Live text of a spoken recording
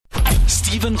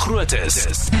Stephen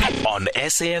Grootes on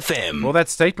SAFM. Well, that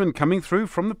statement coming through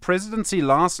from the presidency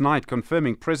last night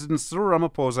confirming President Cyril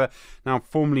Ramaphosa now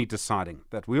formally deciding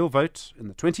that we'll vote in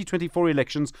the 2024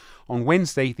 elections on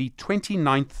Wednesday, the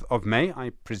 29th of May.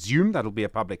 I presume that'll be a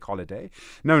public holiday.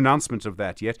 No announcement of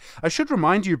that yet. I should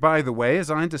remind you, by the way, as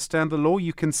I understand the law,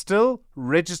 you can still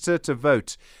register to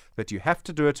vote, but you have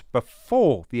to do it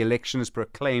before the election is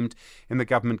proclaimed in the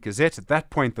Government Gazette. At that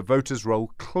point, the voters'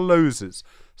 roll closes.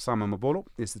 Mamabolo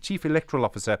is the Chief Electoral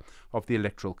Officer of the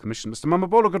Electoral Commission. Mr.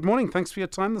 Mamabolo, good morning. Thanks for your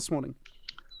time this morning.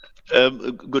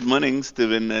 Good morning,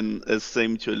 Stephen, and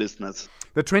same to your listeners.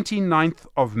 The 29th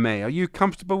of May. Are you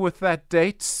comfortable with that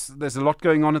date? There's a lot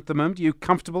going on at the moment. Are you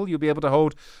comfortable you'll be able to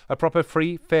hold a proper,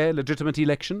 free, fair, legitimate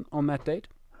election on that date?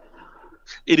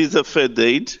 It is a fair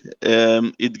date.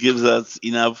 It gives us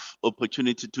enough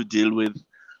opportunity to deal with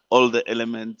all the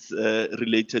elements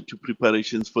related to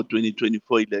preparations for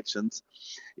 2024 elections.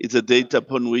 It's a date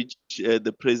upon which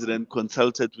the President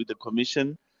consulted with the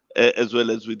Commission as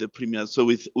well as with the Premier. So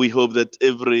we hope that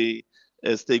every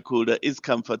stakeholder is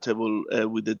comfortable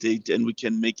with the date and we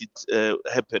can make it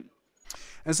happen.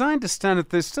 As I understand it,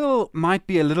 there still might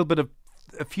be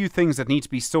a few things that need to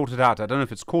be sorted out. I don't know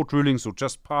if it's court rulings or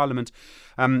just Parliament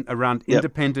around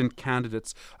independent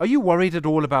candidates. Are you worried at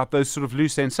all about those sort of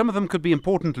loose ends? Some of them could be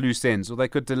important loose ends, or they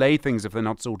could delay things if they're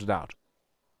not sorted out.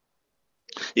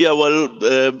 Yeah, well,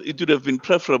 it would have been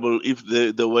preferable if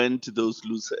they went those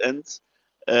loose ends.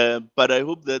 But I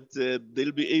hope that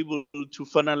they'll be able to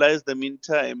finalize them in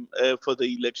time for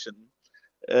the election.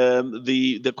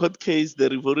 The court case, the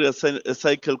Rivoria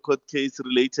Cycle court case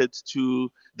related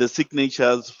to the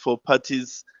signatures for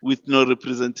parties with no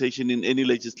representation in any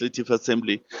legislative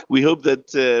assembly. We hope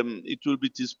that it will be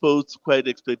disposed quite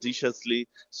expeditiously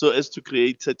so as to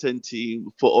create certainty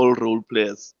for all role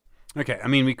players. Okay, I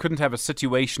mean, we couldn't have a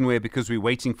situation where because we're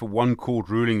waiting for one court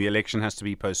ruling, the election has to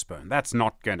be postponed. That's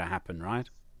not going to happen, right?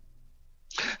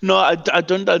 No, I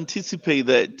don't anticipate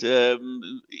that.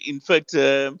 In fact,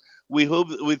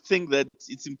 we think that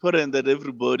it's important that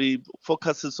everybody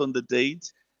focuses on the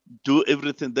date, do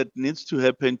everything that needs to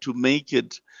happen to make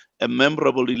it a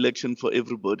memorable election for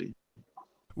everybody.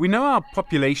 We know our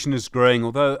population is growing,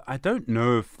 although I don't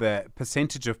know if the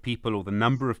percentage of people or the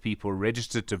number of people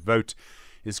registered to vote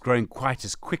is growing quite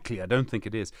as quickly. I don't think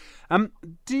it is.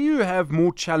 Do you have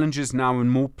more challenges now in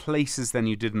more places than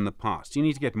you did in the past? Do you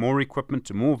need to get more equipment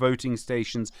to more voting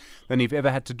stations than you've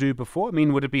ever had to do before? I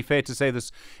mean, would it be fair to say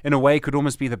this, in a way, could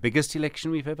almost be the biggest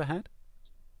election we've ever had?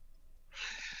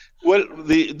 Well,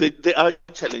 there are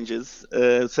challenges,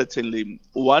 certainly.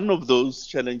 One of those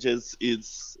challenges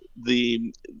is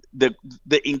the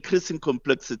increasing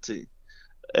complexity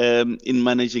in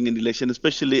managing an election,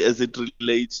 especially as it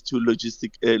relates to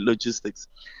logistics.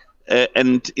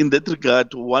 And in that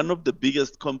regard, one of the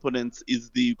biggest components is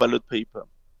the ballot paper.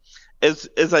 As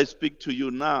I speak to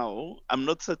you now, I'm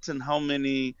not certain how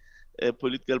many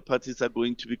political parties are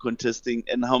going to be contesting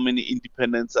and how many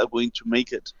independents are going to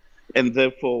make it, and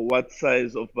therefore what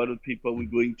size of ballot paper we're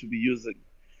going to be using.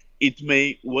 It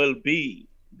may well be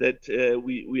that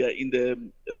we are in the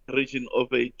region of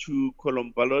a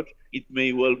 2-column ballot. It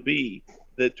may well be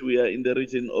that we are in the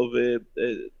region of a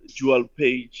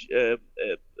dual-page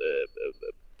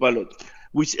ballot.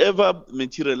 Whichever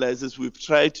materializes, we've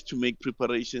tried to make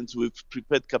preparations. We've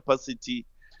prepared capacity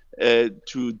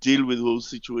to deal with those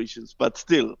situations. But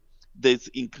still, there's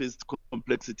increased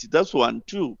complexity. That's one.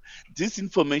 Two,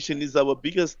 disinformation is our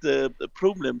biggest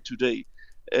problem today.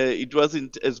 It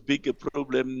wasn't as big a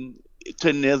problem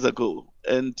 10 years ago,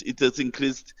 and it has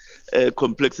increased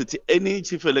complexity. Any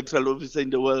chief electoral officer in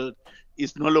the world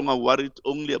is no longer worried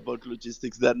only about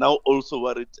logistics. They are now also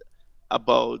worried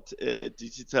about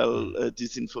digital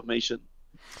disinformation.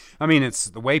 I mean, it's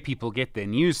the way people get their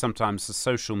news sometimes, the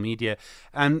social media,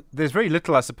 and there's very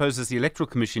little, I suppose, as the Electoral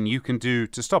Commission you can do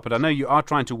to stop it. I know you are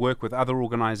trying to work with other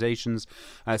organizations,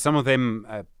 some of them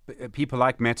people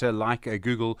like Meta, like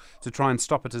Google, to try and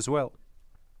stop it as well.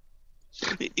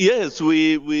 Yes,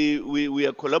 we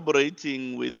are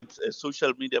collaborating with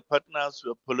social media partners.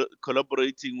 We are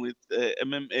collaborating with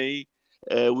MMA.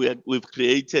 We've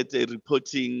created a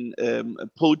reporting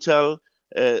portal,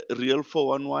 Real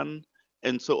 411,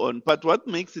 and so on. But what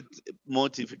makes it more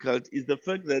difficult is the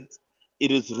fact that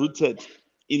it is rooted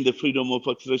in the freedom of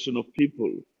expression of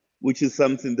people, which is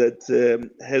something that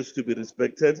has to be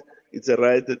respected. It's a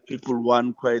right that people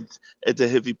won quite at a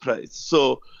heavy price.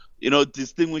 So,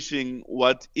 distinguishing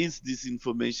what is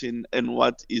disinformation and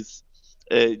what is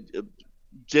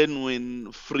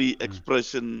genuine free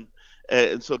expression,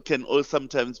 so can all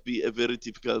sometimes be a very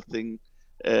difficult thing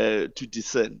to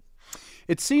discern.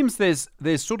 it seems there's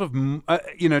sort of,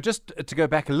 just to go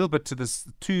back a little bit to this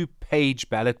 2-page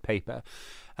ballot paper,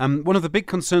 one of the big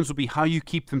concerns will be how you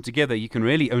keep them together. You can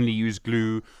really only use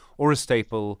glue or a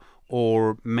staple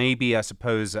or maybe, I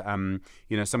suppose, some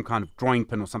kind of drawing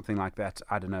pin or something like that.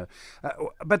 I don't know.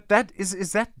 But that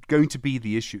is that going to be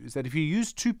the issue? Is that if you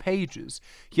use 2 pages,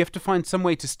 you have to find some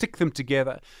way to stick them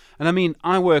together? And I mean,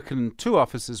 I work in 2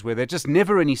 offices where there are just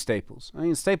never any staples. I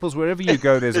mean, staples, wherever you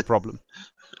go, there's a problem.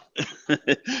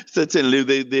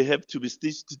 Certainly, they have to be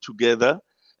stitched together,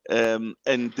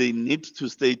 and they need to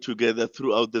stay together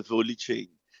throughout the value chain,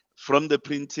 from the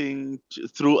printing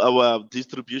through our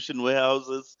distribution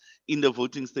warehouses in the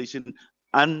voting station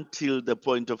until the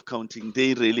point of counting.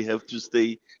 They really have to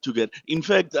stay together. In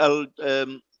fact, I'll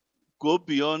go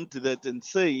beyond that and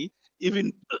say,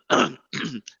 even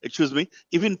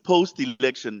even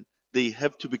post-election, they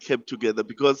have to be kept together,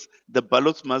 because the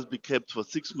ballots must be kept for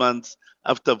 6 months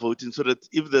after voting, so that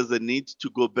if there's a need to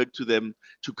go back to them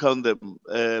to count them,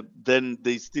 then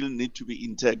they still need to be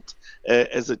intact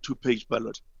as a 2-page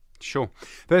ballot. Sure.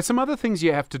 There are some other things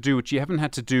you have to do which you haven't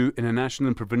had to do in a national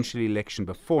and provincial election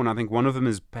before, and I think one of them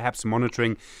is perhaps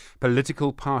monitoring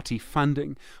political party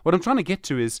funding. What I'm trying to get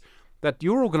to is that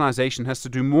your organisation has to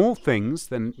do more things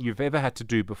than you've ever had to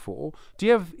do before. Do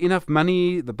you have enough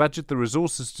money, the budget, the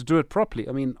resources to do it properly?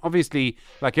 I mean, obviously,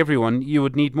 like everyone, you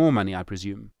would need more money, I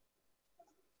presume.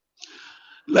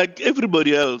 Like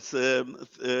everybody else,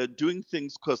 doing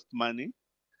things cost money.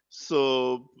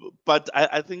 So, but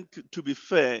I think, to be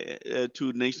fair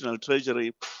to National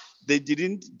Treasury, they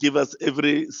didn't give us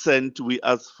every cent we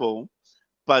asked for,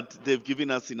 but they've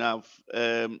given us enough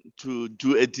to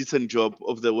do a decent job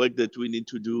of the work that we need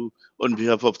to do on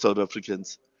behalf of South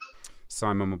Africans.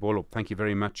 Mamabolo, thank you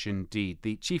very much indeed.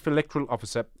 The Chief Electoral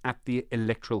Officer at the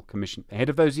Electoral Commission, ahead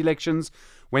of those elections,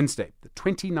 Wednesday, the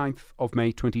 29th of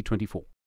May 2024.